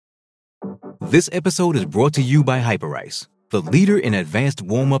This episode is brought to you by Hyperice, the leader in advanced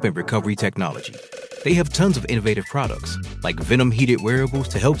warm-up and recovery technology. They have tons of innovative products, like Venom-heated wearables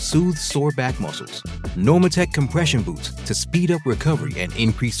to help soothe sore back muscles, Normatec compression boots to speed up recovery and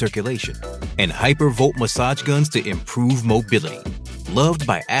increase circulation, and Hypervolt massage guns to improve mobility. Loved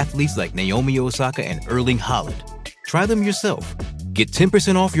by athletes like Naomi Osaka and Erling Haaland. Try them yourself. Get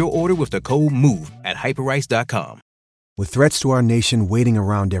 10% off your order with the code MOVE at hyperice.com. With threats to our nation waiting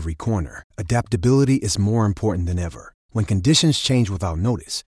around every corner, adaptability is more important than ever. When conditions change without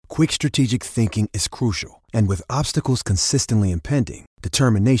notice, quick strategic thinking is crucial. And with obstacles consistently impending,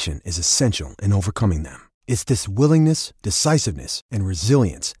 determination is essential in overcoming them. It's this willingness, decisiveness, and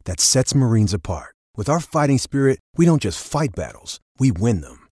resilience that sets Marines apart. With our fighting spirit, we don't just fight battles, we win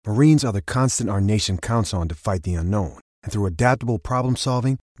them. Marines are the constant our nation counts on to fight the unknown. And through adaptable problem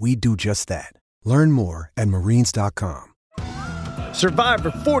solving, we do just that. Learn more at marines.com.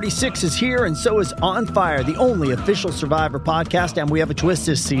 Survivor 46 is here, and so is On Fire, the only official Survivor podcast, and we have a twist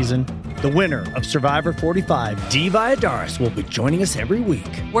this season. The winner of Survivor 45, Dee Valladares, will be joining us every week.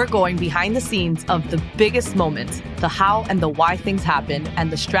 We're going behind the scenes of the biggest moments, the how and the why things happen,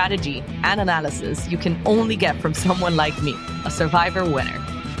 and the strategy and analysis you can only get from someone like me, a Survivor winner.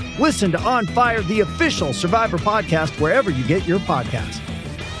 Listen to On Fire, the official Survivor podcast, wherever you get your podcasts.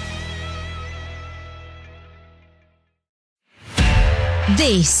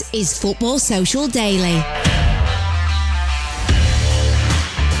 This is Football Social Daily.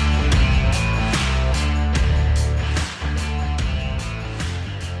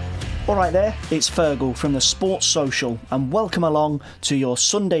 All right there, it's Fergal from the Sports Social, and welcome along to your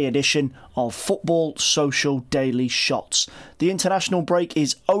Sunday edition of Football Social Daily Shots. The international break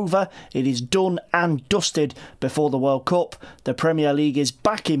is over, it is done and dusted before the World Cup. The Premier League is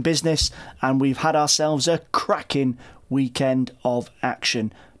back in business, and we've had ourselves a cracking weekend of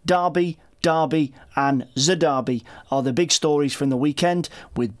action. Derby and the Derby are the big stories from the weekend,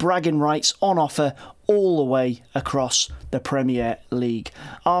 with bragging rights on offer all the way across the Premier League.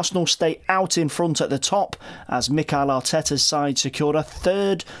 Arsenal stay out in front at the top as Mikel Arteta's side secured a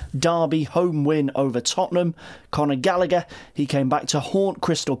third Derby home win over Tottenham. Conor Gallagher, he came back to haunt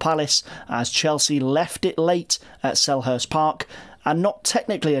Crystal Palace as Chelsea left it late at Selhurst Park, and not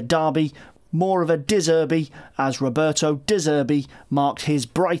technically a derby, more of a Deserby, as Roberto De Zerbi marked his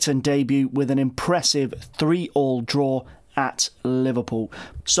Brighton debut with an impressive 3-3 draw at Liverpool.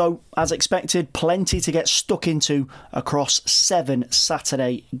 So, as expected, plenty to get stuck into across 7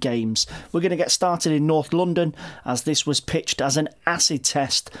 Saturday games. We're going to get started in North London, as this was pitched as an acid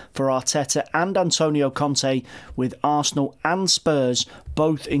test for Arteta and Antonio Conte, with Arsenal and Spurs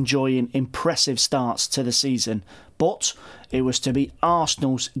both enjoying impressive starts to the season. But it was to be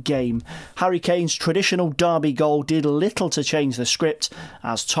Arsenal's game. Harry Kane's traditional derby goal did little to change the script,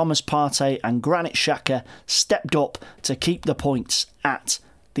 as Thomas Partey and Granit Xhaka stepped up to keep the points at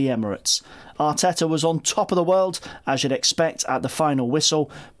the Emirates. Arteta was on top of the world, as you'd expect at the final whistle,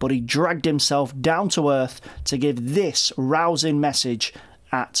 but he dragged himself down to earth to give this rousing message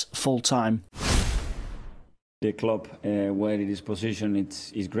at full time. The club, where it is positioned,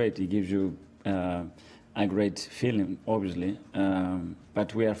 is great. It gives you a great feeling, obviously,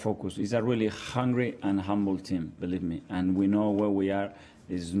 but we are focused. It's a really hungry and humble team, believe me, and we know where we are.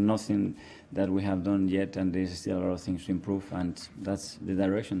 There's nothing that we have done yet, and there's still a lot of things to improve, and that's the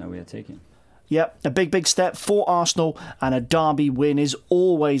direction that we are taking. Yep, a big step for Arsenal, and a derby win is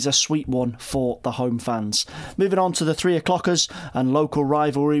always a sweet one for the home fans. Moving on to the 3 o'clockers, and local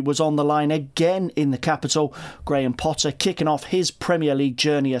rivalry was on the line again in the capital. Graham Potter kicking off his Premier League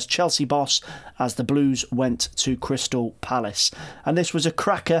journey as Chelsea boss, as the Blues went to Crystal Palace. And this was a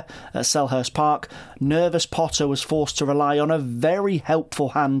cracker at Selhurst Park. Nervous Potter was forced to rely on a very helpful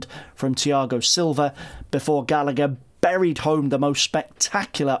hand from Thiago Silva before Gallagher buried home the most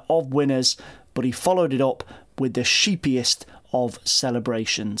spectacular of winners, but he followed it up with the sheepiest of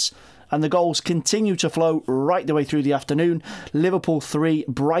celebrations. And the goals continue to flow right the way through the afternoon. Liverpool 3,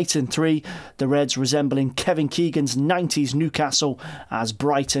 Brighton 3. The Reds resembling Kevin Keegan's 90s Newcastle, as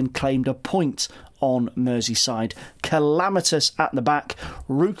Brighton claimed a point on Merseyside. Calamitous at the back,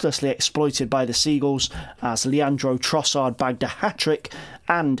 ruthlessly exploited by the Seagulls, as Leandro Trossard bagged a hat-trick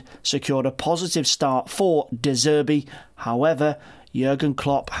and secured a positive start for De Zerbi. However, Jurgen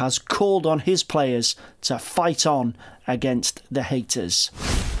Klopp has called on his players to fight on against the haters.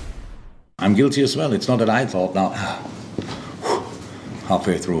 I'm guilty as well. It's not that I thought, now,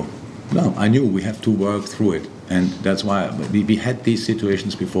 halfway through. No, I knew we have to work through it. And that's why we had these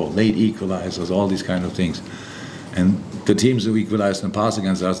situations before, late equalizers, all these kind of things. And the teams who equalized in the past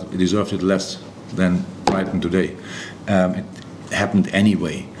against us deserved it less than Brighton today. It happened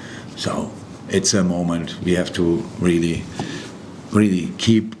anyway. So it's a moment we have to really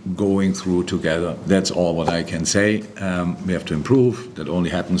keep going through together. That's all what I can say. We have to improve. That only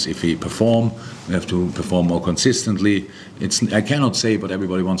happens if we perform. We have to perform more consistently. I cannot say what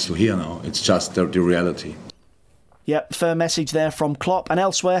everybody wants to hear now. It's just the reality. Yep, fair message there from Klopp. And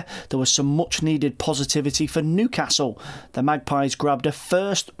elsewhere, there was some much needed positivity for Newcastle. The Magpies grabbed a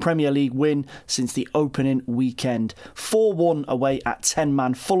first Premier League win since the opening weekend. 4-1 away at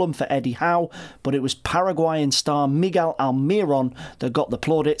 10-man Fulham for Eddie Howe, but it was Paraguayan star Miguel Almiron that got the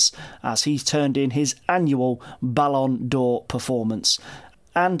plaudits as he turned in his annual Ballon d'Or performance.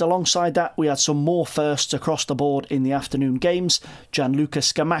 And alongside that, we had some more firsts across the board in the afternoon games. Gianluca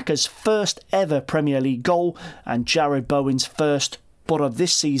Scamacca's first ever Premier League goal and Jared Bowen's first but of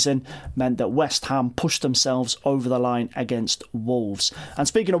this season meant that West Ham pushed themselves over the line against Wolves. And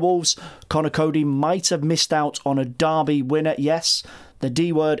speaking of Wolves, Conor Coady might have missed out on a derby winner, yes. The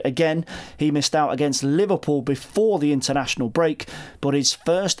D word again, he missed out against Liverpool before the international break, but his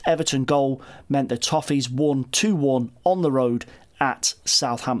first Everton goal meant the Toffees won 2-1 on the road at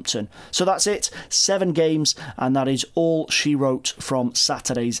Southampton. So that's it, 7 games, and that is all she wrote from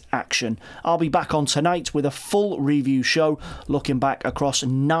Saturday's action. I'll be back on tonight with a full review show, looking back across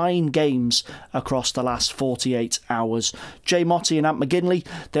 9 games across the last 48 hours. Jay Motti and Ant McGinley,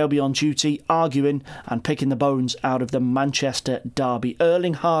 they'll be on duty, arguing and picking the bones out of the Manchester derby.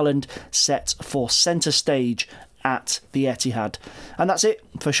 Erling Haaland set for centre stage at the Etihad. And that's it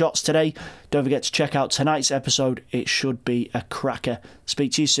for Shots today. Don't forget to check out tonight's episode. It should be a cracker.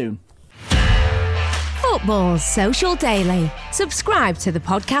 Speak to you soon. Football's Social Daily. Subscribe to the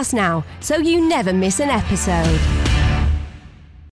podcast now so you never miss an episode.